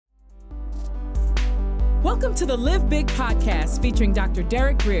Welcome to the Live Big podcast featuring Dr.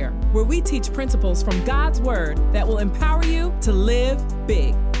 Derek Grier, where we teach principles from God's Word that will empower you to live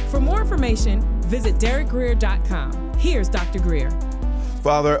big. For more information, visit derekgrier.com. Here's Dr. Grier.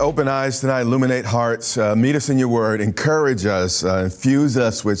 Father, open eyes tonight, illuminate hearts, meet us in your word, encourage us, infuse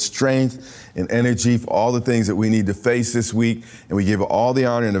us with strength and energy for all the things that we need to face this week. And we give all the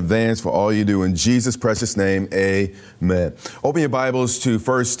honor in advance for all you do. In Jesus' precious name, amen. Open your Bibles to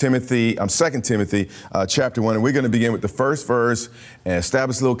 2 Timothy chapter 1. And we're going to begin with the first verse and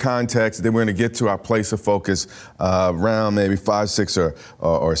establish a little context. Then we're going to get to our place of focus around maybe 5, 6,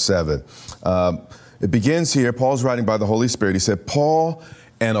 or 7. It begins here. Paul's writing by the Holy Spirit. He said, Paul,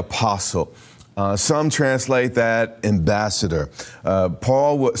 an apostle. Some translate that ambassador.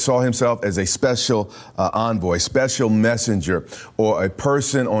 Paul saw himself as a special envoy, special messenger, or a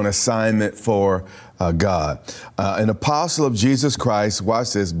person on assignment for God. An apostle of Jesus Christ,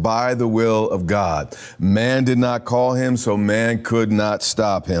 watch this, by the will of God. Man did not call him, so man could not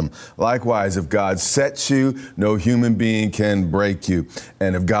stop him. Likewise, if God sets you, no human being can break you.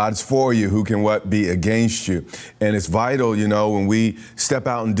 And if God's for you, who can be against you? And it's vital, when we step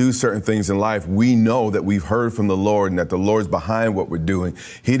out and do certain things in life, we know that we've heard from the Lord and that the Lord's behind what we're doing.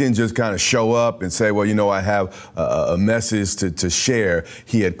 He didn't just kind of show up and say, I have a message to share.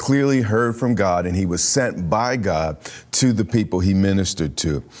 He had clearly heard from God, and he was sent by God to the people he ministered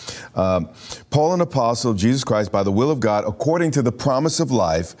to. Paul, an apostle of Jesus Christ by the will of God, according to the promise of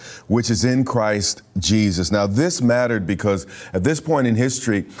life, which is in Christ Jesus. Now, this mattered because at this point in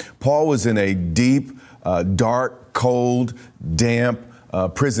history, Paul was in a deep, dark, cold, damp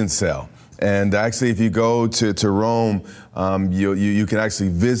prison cell. And actually, if you go to Rome, you can actually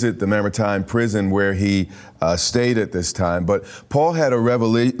visit the Mamertine prison where he stayed at this time. But Paul had a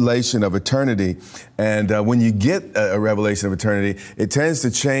revelation of eternity. And when you get a revelation of eternity, it tends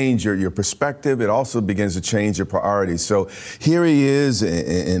to change your perspective. It also begins to change your priorities. So here he is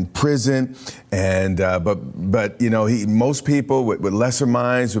in prison. And most people with lesser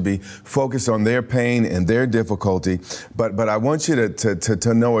minds would be focused on their pain and their difficulty. But I want you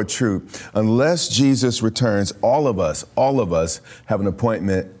to know a truth. Unless Jesus returns, all of us have an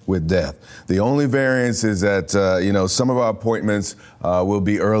appointment with death. The only variance is that, some of our appointments will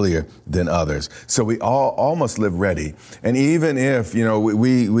be earlier than others. So we all must live ready. And even if,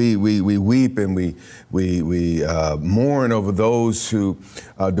 we weep and we mourn over those who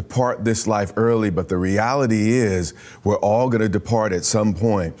depart this life early, but the reality is we're all going to depart at some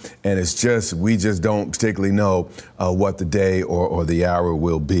point. And we just don't particularly know what the day or the hour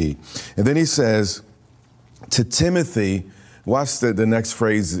will be. And then he says to Timothy, watch the next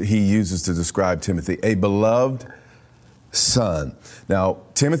phrase he uses to describe Timothy, a beloved son. Now,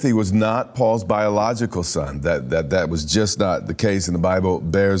 Timothy was not Paul's biological son. That was just not the case, and the Bible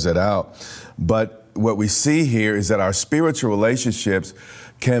bears it out. But what we see here is that our spiritual relationships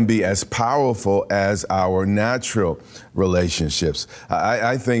can be as powerful as our natural relationships.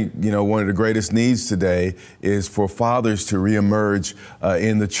 I think, one of the greatest needs today is for fathers to reemerge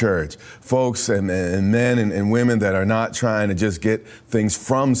in the church. Folks and men and women that are not trying to just get things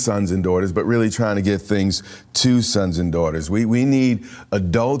from sons and daughters, but really trying to get things to sons and daughters. We need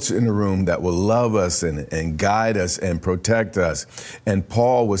adults in the room that will love us and guide us and protect us. And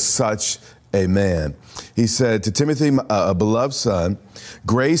Paul was such a man. He said to Timothy, a beloved son,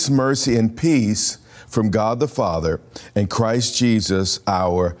 grace, mercy, and peace from God the Father and Christ Jesus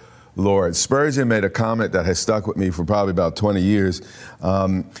our Lord. Spurgeon made a comment that has stuck with me for probably about 20 years.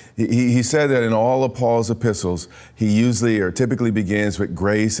 He said that in all of Paul's epistles, he usually or typically begins with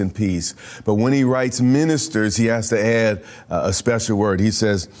grace and peace. But when he writes ministers, he has to add a special word. He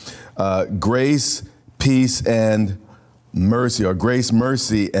says grace, peace, and mercy, or grace,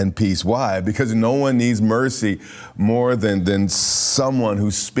 mercy, and peace. Why? Because no one needs mercy more than someone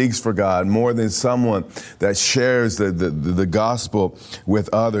who speaks for God, more than someone that shares the gospel with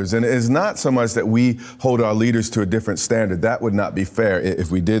others. And it's not so much that we hold our leaders to a different standard. That would not be fair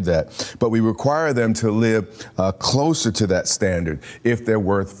if we did that. But we require them to live closer to that standard if they're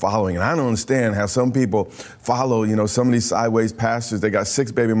worth following. And I don't understand how some people follow, some of these sideways pastors. They got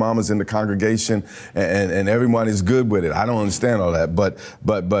 6 baby mamas in the congregation and everyone is good with it. I don't understand all that, but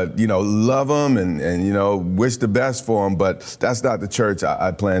love them and wish the best for them. But that's not the church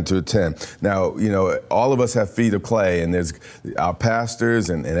I plan to attend. Now, all of us have feet of clay, and there's our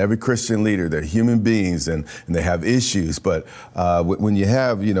pastors and every Christian leader. They're human beings and they have issues. But when you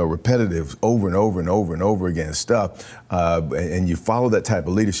have repetitive over and over and over and over again stuff, and you follow that type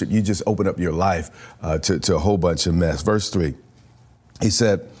of leadership, you just open up your life to a whole bunch of mess. Verse 3, he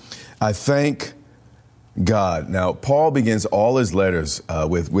said, I thank God. Now, Paul begins all his letters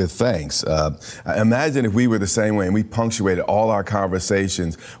with thanks. Imagine if we were the same way and we punctuated all our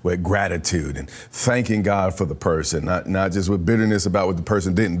conversations with gratitude and thanking God for the person, not just with bitterness about what the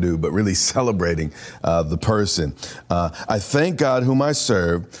person didn't do, but really celebrating the person. I thank God whom I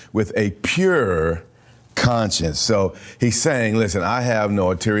serve with a pure conscience. So he's saying, listen, I have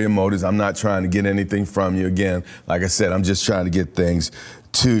no ulterior motives. I'm not trying to get anything from you. Again, like I said, I'm just trying to get things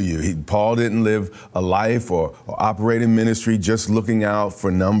to you. Paul didn't live a life or operate in ministry just looking out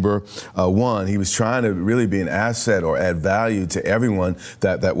for number one. He was trying to really be an asset or add value to everyone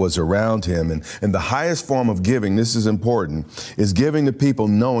that was around him. And the highest form of giving, this is important, is giving to people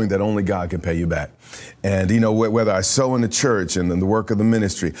knowing that only God can pay you back. And, you know, whether I sow in the church and in the work of the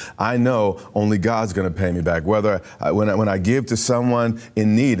ministry, I know only God's going to pay me back. Whether when I give to someone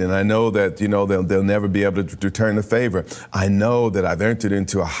in need, and I know that, you know, they'll never be able to return the favor, I know that I've entered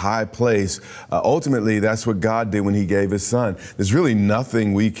into a high place. Ultimately, that's what God did when he gave his son. There's really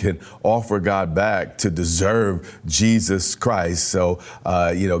nothing we can offer God back to deserve Jesus Christ. So,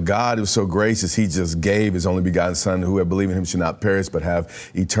 you know, God was so gracious, he just gave his only begotten son, whoever believes in him should not perish but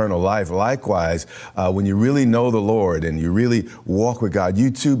have eternal life. Likewise, when you really know the Lord and you really walk with God, you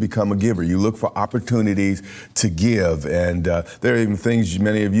too become a giver. You look for opportunities to give. And there are even things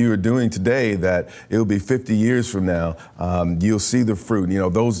many of you are doing today that it'll be 50 years from now. You'll see the fruit. You know,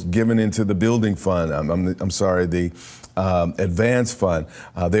 those given into the building fund, the advance fund.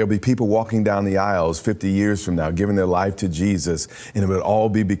 There'll be people walking down the aisles 50 years from now, giving their life to Jesus. And it will all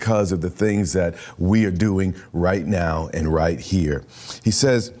be because of the things that we are doing right now and right here. He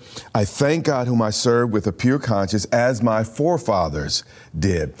says, I thank God whom I serve with a pure conscience as my forefathers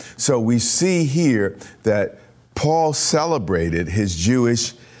did. So we see here that Paul celebrated his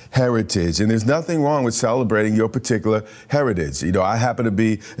Jewish heritage. And there's nothing wrong with celebrating your particular heritage. You know, I happen to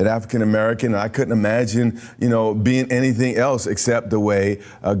be an African American, and I couldn't imagine, you know, being anything else except the way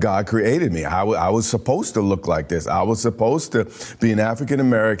God created me. I was supposed to look like this. I was supposed to be an African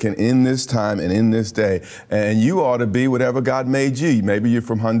American in this time and in this day. And you ought to be whatever God made you. Maybe you're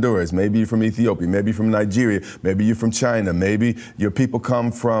from Honduras. Maybe you're from Ethiopia. Maybe you're from Nigeria. Maybe you're from China. Maybe your people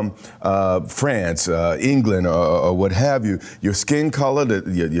come from France, England, or what have you. Your skin color,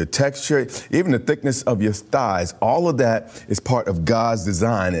 your texture, even the thickness of your thighs, all of that is part of God's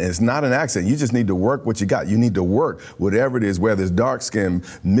design, and it's not an accident. You just need to work what you got. You need to work whatever it is, whether it's dark skin,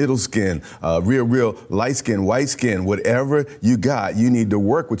 middle skin, real light skin, white skin, whatever you got, you need to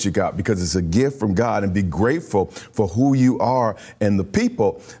work what you got because it's a gift from God, and be grateful for who you are and the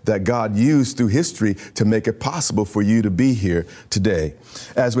people that God used through history to make it possible for you to be here today.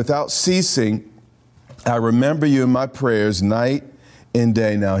 As without ceasing, I remember you in my prayers night and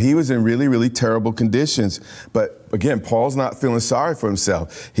day. Now, he was in really, really terrible conditions. But again, Paul's not feeling sorry for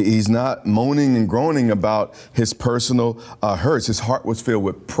himself. He's not moaning and groaning about his personal hurts. His heart was filled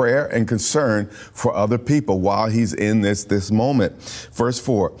with prayer and concern for other people while he's in this moment. Verse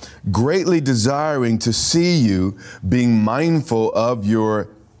 4, greatly desiring to see you, being mindful of your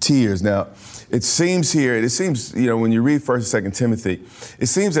tears. Now, it seems, you know, when you read 1st and 2nd Timothy, it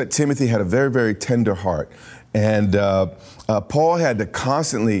seems that Timothy had a very, very tender heart. And Paul had to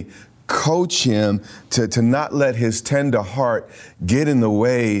constantly coach him to not let his tender heart get in the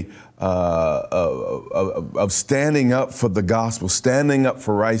way of standing up for the gospel, standing up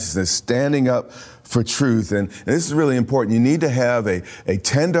for righteousness, standing up for truth. And this is really important. You need to have a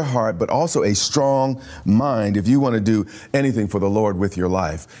tender heart, but also a strong mind if you want to do anything for the Lord with your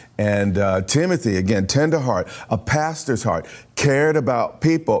life. And Timothy, again, tender heart, a pastor's heart, cared about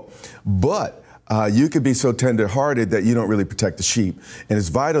people, but you could be so tender-hearted that you don't really protect the sheep. And it's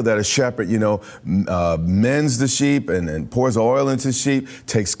vital that a shepherd, you know, mends the sheep and pours oil into the sheep,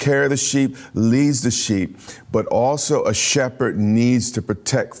 takes care of the sheep, leads the sheep. But also a shepherd needs to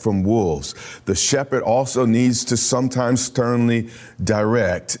protect from wolves. The shepherd also needs to sometimes sternly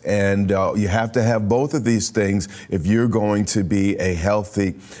direct. And you have to have both of these things if you're going to be a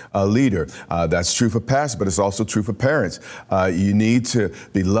healthy leader. That's true for pastors, but it's also true for parents. You need to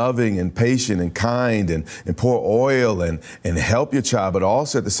be loving and patient and kind and pour oil and help your child, but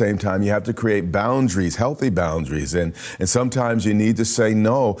also at the same time, you have to create boundaries, healthy boundaries. And sometimes you need to say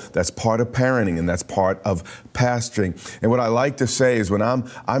no. That's part of parenting, and that's part of pastoring. And what I like to say is when I'm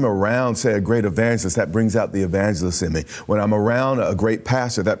around, say, a great evangelist, that brings out the evangelist in me. When I'm around a great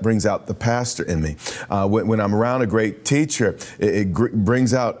pastor, that brings out the pastor in me. When I'm around a great teacher, it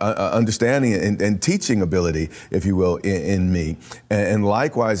brings out understanding and teaching ability, if you will, in me. And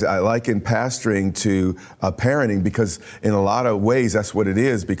likewise, I liken pastoring to parenting, because in a lot of ways, that's what it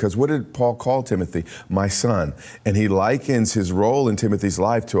is. Because what did Paul call Timothy? My son. And he likens his role in Timothy's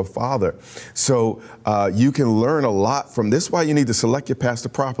life to a father. So you can learn a lot from this. Is why you need to select your pastor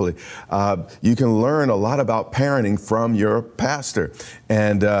properly. You can learn a lot about parenting from your pastor.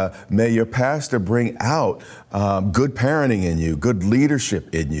 And may your pastor bring out good parenting in you, good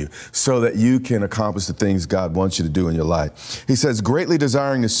leadership in you, so that you can accomplish the things God wants you to do in your life. He says, greatly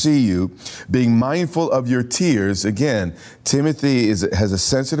desiring to see you, being mindful of your tears. Again, Timothy has a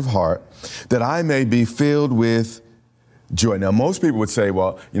sensitive heart, that I may be filled with joy. Now, most people would say,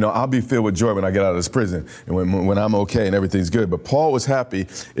 well, I'll be filled with joy when I get out of this prison and when I'm okay and everything's good. But Paul was happy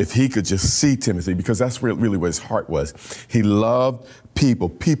if he could just see Timothy, because that's really what his heart was. He loved people.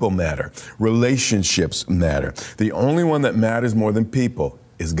 People matter. Relationships matter. The only one that matters more than people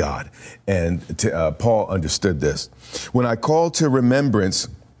is God. And Paul understood this. When I call to remembrance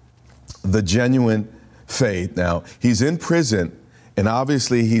the genuine faith, now he's in prison, and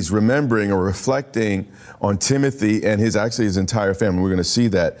obviously he's remembering or reflecting on Timothy and his entire family. We're going to see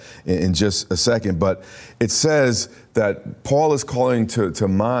that in just a second. But it says that Paul is calling to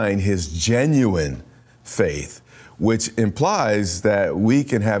mind his genuine faith, which implies that we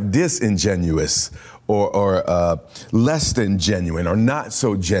can have disingenuous or less than genuine or not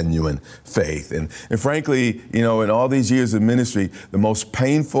so genuine faith. And frankly, in all these years of ministry, the most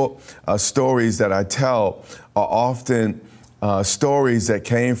painful stories that I tell are often stories that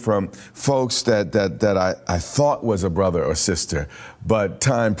came from folks that I thought was a brother or sister, but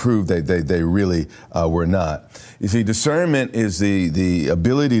time proved they really were not. You see, discernment is the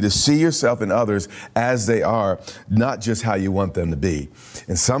ability to see yourself and others as they are, not just how you want them to be.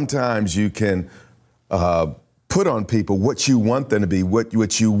 And sometimes you can put on people what you want them to be,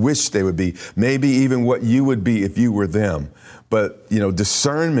 what you wish they would be, maybe even what you would be if you were them. But,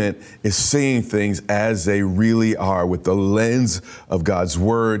 discernment is seeing things as they really are with the lens of God's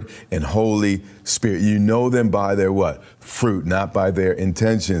word and Holy Spirit. You know them by their what? Fruit, not by their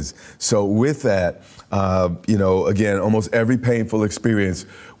intentions. So with that, again, almost every painful experience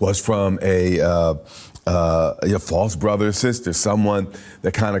was from a false brother or sister, someone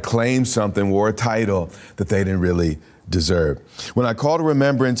that kind of claimed something, wore a title that they didn't really deserve. When I call to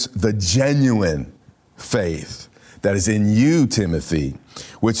remembrance the genuine faith that is in you, Timothy,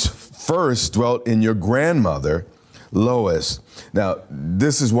 which first dwelt in your grandmother, Lois. Now,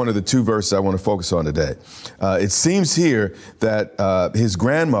 this is one of the two verses I want to focus on today. It seems here that his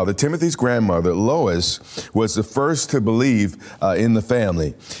grandmother, Timothy's grandmother, Lois, was the first to believe in the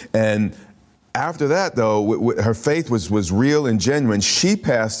family. And after that, though, her faith was real and genuine. She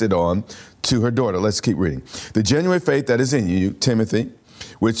passed it on to her daughter. Let's keep reading. The genuine faith that is in you, Timothy,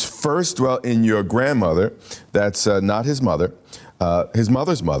 which first dwelt in your grandmother, that's not his mother, his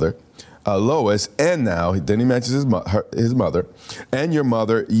mother's mother, Lois, and now, then he mentions his mother, and your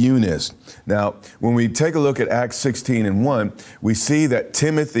mother, Eunice. Now, when we take a look at Acts 16:1, we see that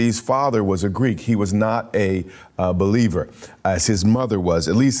Timothy's father was a Greek. He was not a believer, as his mother was,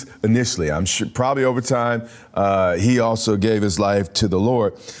 at least initially. I'm sure probably over time, he also gave his life to the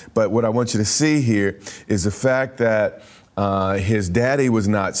Lord. But what I want you to see here is the fact that his daddy was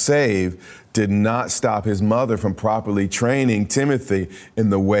not saved did not stop his mother from properly training Timothy in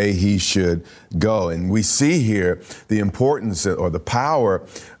the way he should go. And we see here the importance or the power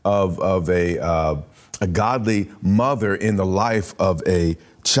of a godly mother in the life of a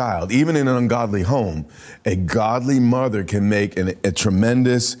child. Even in an ungodly home, a godly mother can make a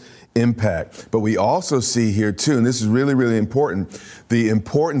tremendous impact. But we also see here too, and this is really, really important, the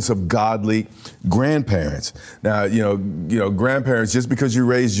importance of godly grandparents. Now, grandparents, just because you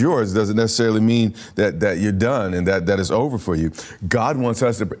raised yours doesn't necessarily mean that you're done and that is over for you. God wants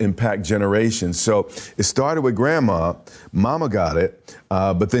us to impact generations. So it started with grandma, mama got it,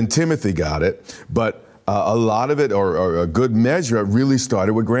 but then Timothy got it. But a lot of it, or a good measure, it really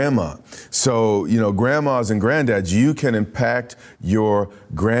started with grandma. So, grandmas and granddads, you can impact your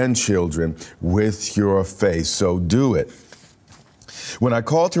grandchildren with your faith. So do it. When I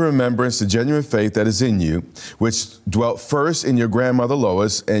call to remembrance the genuine faith that is in you, which dwelt first in your grandmother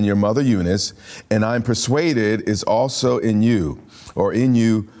Lois and your mother Eunice, and I'm persuaded is also in you, or in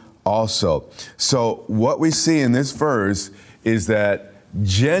you also. So what we see in this verse is that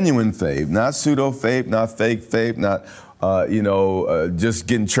genuine faith, not pseudo faith, not fake faith, not just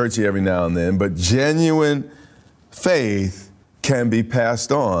getting churchy every now and then, but genuine faith can be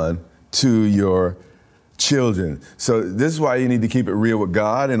passed on to your children. So this is why you need to keep it real with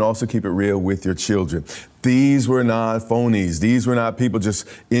God and also keep it real with your children. These were not phonies. These were not people just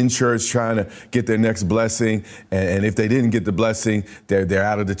in church trying to get their next blessing. And if they didn't get the blessing, they're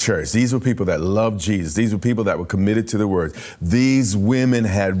out of the church. These were people that loved Jesus. These were people that were committed to the word. These women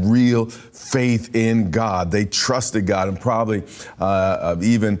had real faith in God. They trusted God and probably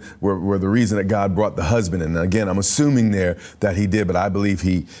even were the reason that God brought the husband. And again, I'm assuming there that he did, but I believe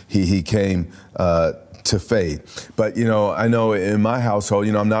he came to faith. But, I know in my household,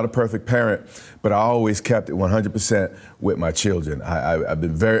 I'm not a perfect parent, but I always kept it 100% with my children. I've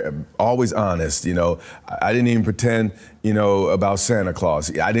been always honest. I didn't even pretend, about Santa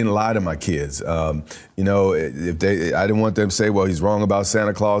Claus. I didn't lie to my kids. I didn't want them to say, well, he's wrong about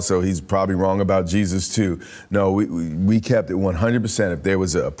Santa Claus, so he's probably wrong about Jesus too. No, we kept it 100%. If there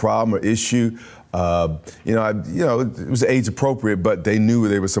was a problem or issue, it was age appropriate, but they knew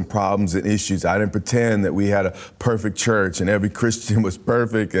there were some problems and issues. I didn't pretend that we had a perfect church and every Christian was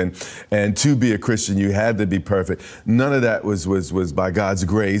perfect, and to be a Christian, you had to be perfect. None of that was by God's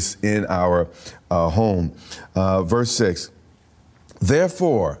grace in our home. Verse 6,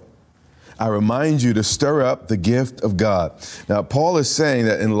 therefore, I remind you to stir up the gift of God. Now, Paul is saying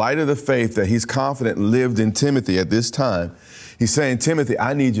that in light of the faith that he's confident lived in Timothy at this time, he's saying, Timothy,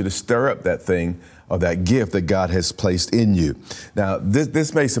 I need you to stir up that thing or that gift that God has placed in you. Now,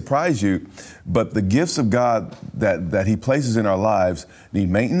 this may surprise you, but the gifts of God that he places in our lives need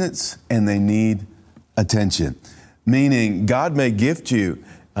maintenance and they need attention. Meaning God may gift you,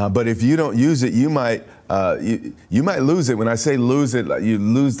 but if you don't use it, you might lose it. When I say lose it, you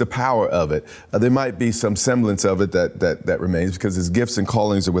lose the power of it. There might be some semblance of it that remains because his gifts and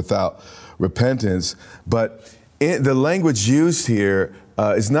callings are without repentance. But the language used here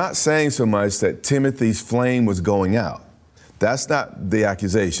is not saying so much that Timothy's flame was going out. That's not the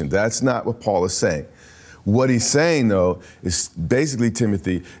accusation. That's not what Paul is saying. What he's saying, though, is basically,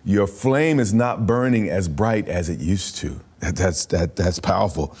 Timothy, your flame is not burning as bright as it used to. That's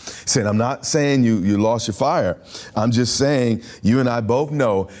powerful. He's saying, I'm not saying you lost your fire. I'm just saying you and I both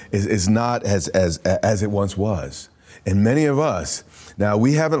know it's not as it once was. And many of us, now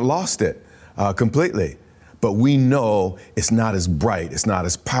we haven't lost it completely. But we know it's not as bright, it's not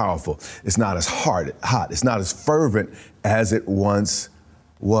as powerful, it's not as hot, it's not as fervent as it once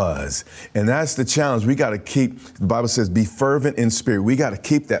was. And that's the challenge. We got to keep, the Bible says, be fervent in spirit. We got to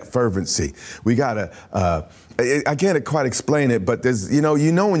keep that fervency. We got to, I can't quite explain it, but there's,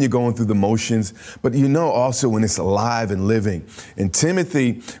 when you're going through the motions, but also when it's alive and living. And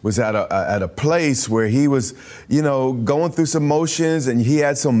Timothy was at a place where he was, going through some motions and he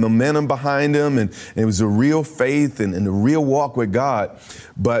had some momentum behind him and it was a real faith and a real walk with God.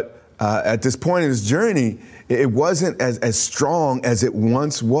 But at this point in his journey, it wasn't as strong as it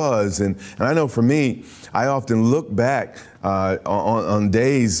once was. And I know for me, I often look back on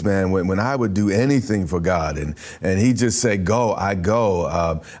days, man, when I would do anything for God and he'd just say, go, I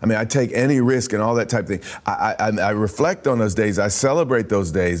go. I take any risk and all that type of thing. I reflect on those days. I celebrate those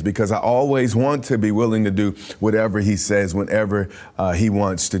days because I always want to be willing to do whatever he says, whenever he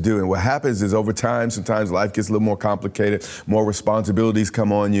wants to do. And what happens is over time, sometimes life gets a little more complicated, more responsibilities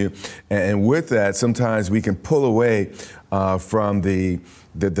come on you. And with that, sometimes we can pull away from the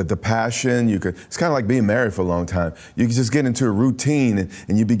passion. It's kind of like being married for a long time. You can just get into a routine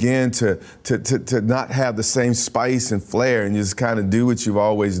and you begin to not have the same spice and flair and you just kind of do what you've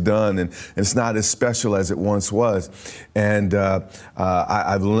always done and it's not as special as it once was. And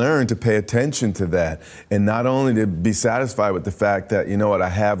I've learned to pay attention to that and not only to be satisfied with the fact that, I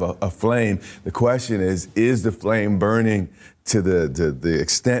have a flame. The question is the flame burning to the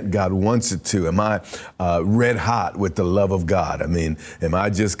extent God wants it to? Am I red hot with the love of God? Am I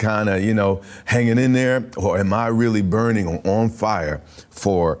just kind of, hanging in there, or am I really burning on fire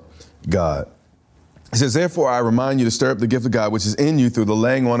for God? It says, therefore, I remind you to stir up the gift of God, which is in you through the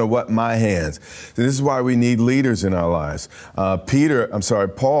laying on of what? My hands. So this is why we need leaders in our lives.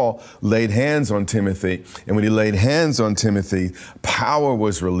 Paul laid hands on Timothy. And when he laid hands on Timothy, power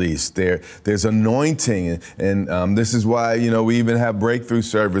was released. There's anointing. And this is why, we even have breakthrough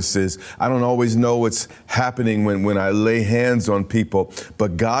services. I don't always know what's happening when I lay hands on people,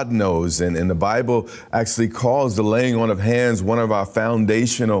 but God knows. And the Bible actually calls the laying on of hands one of our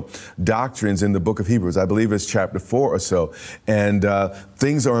foundational doctrines in the book of Hebrews. I believe it's chapter 4 or so. And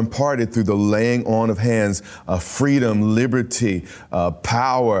things are imparted through the laying on of hands, freedom, liberty,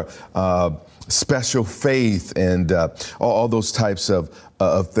 power, special faith, and all those types of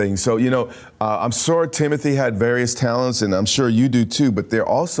of things. So, I'm sure Timothy had various talents, and I'm sure you do too, but there are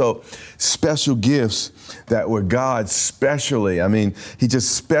also special gifts that were God specially. I mean, he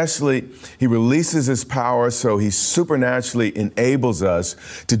releases his power so he supernaturally enables us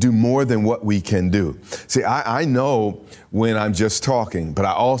to do more than what we can do. See, I know when I'm just talking, but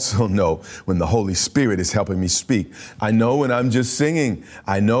I also know when the Holy Spirit is helping me speak. I know when I'm just singing.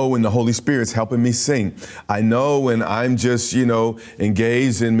 I know when the Holy Spirit's helping me sing. I know when I'm just,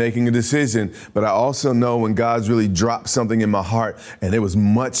 engaged in making a decision, but I also know when God's really dropped something in my heart and it was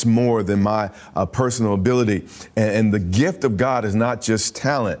much more than my personal ability. And the gift of God is not just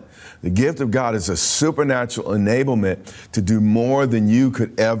talent. The gift of God is a supernatural enablement to do more than you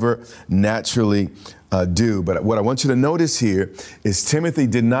could ever naturally do. But what I want you to notice here is Timothy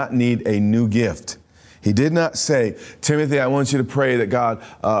did not need a new gift. He did not say, Timothy, I want you to pray that God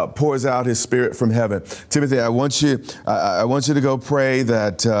pours out his Spirit from heaven. Timothy, I want you to go pray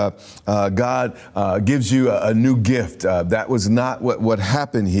that God gives you a new gift. That was not what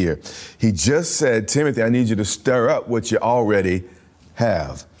happened here. He just said, Timothy, I need you to stir up what you already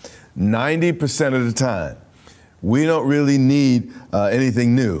have. 90% of the time, we don't really need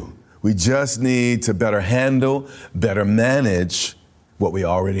anything new. We just need to better handle, better manage what we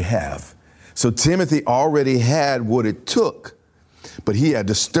already have. So Timothy already had what it took, but he had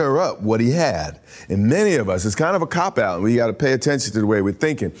to stir up what he had. And many of us, it's kind of a cop-out, and we got to pay attention to the way we're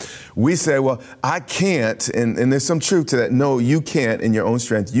thinking. We say, well, I can't, and there's some truth to that. No, you can't in your own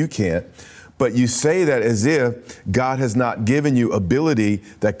strength. You can't. But you say that as if God has not given you ability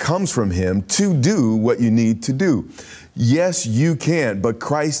that comes from him to do what you need to do. Yes, you can, but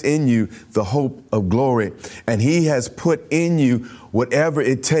Christ in you, the hope of glory. And he has put in you whatever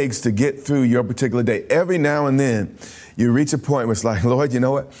it takes to get through your particular day. Every now and then you reach a point where it's like, Lord, you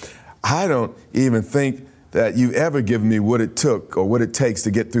know what? I don't even think that you've ever given me what it took or what it takes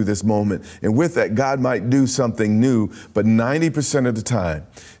to get through this moment. And with that, God might do something new, but 90% of the time,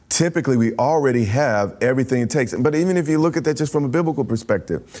 typically we already have everything it takes. But even if you look at that just from a biblical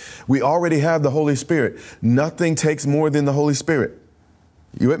perspective, we already have the Holy Spirit. Nothing takes more than the Holy Spirit.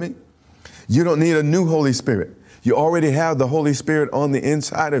 You with me? You don't need a new Holy Spirit. You already have the Holy Spirit on the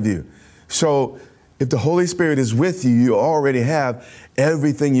inside of you. So if the Holy Spirit is with you, you already have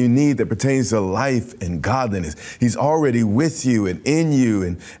everything you need that pertains to life and godliness. He's already with you and in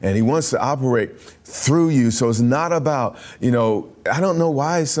you, and he wants to operate through you. So it's not about, I don't know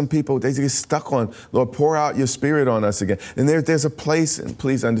why some people, they get stuck on, Lord, pour out your Spirit on us again. And there's a place, and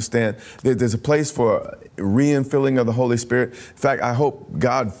please understand, there's a place for re-infilling of the Holy Spirit. In fact, I hope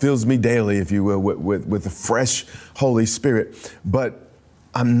God fills me daily, if you will, with a fresh Holy Spirit. But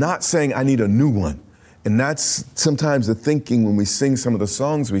I'm not saying I need a new one. And that's sometimes the thinking when we sing some of the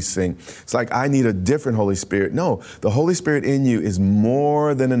songs we sing. It's like, I need a different Holy Spirit. No, the Holy Spirit in you is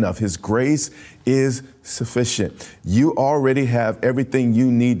more than enough. His grace is sufficient. You already have everything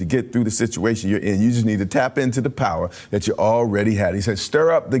you need to get through the situation you're in. You just need to tap into the power that you already had. He said,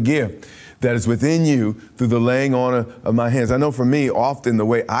 stir up the gift that is within you through the laying on of my hands. I know for me, often the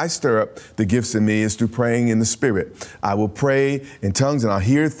way I stir up the gifts in me is through praying in the Spirit. I will pray in tongues and I'll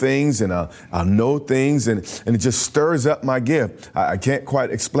hear things and I'll know things and it just stirs up my gift. I can't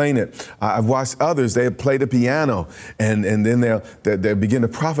quite explain it. I've watched others, they play the piano and then they'll begin to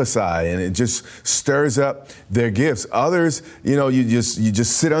prophesy and it just stirs up their gifts. Others, you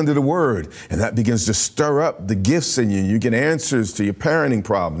just sit under the word and that begins to stir up the gifts in you. You get answers to your parenting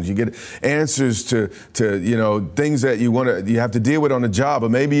problems. You get answers to things that you have to deal with on the job, or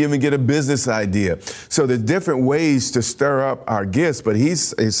maybe even get a business idea. So there's different ways to stir up our gifts, but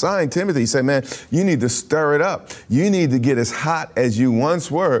he's assigned Timothy. He said, man, you need to stir it up. You need to get as hot as you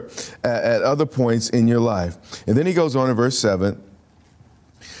once were at other points in your life. And then he goes on in verse 7,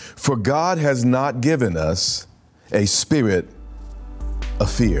 for God has not given us a spirit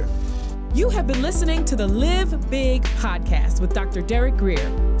of fear. You have been listening to the Live Big podcast with Dr. Derek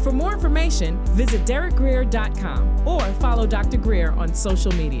Grier. For more information, visit derekgrier.com or follow Dr. Grier on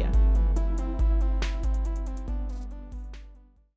social media.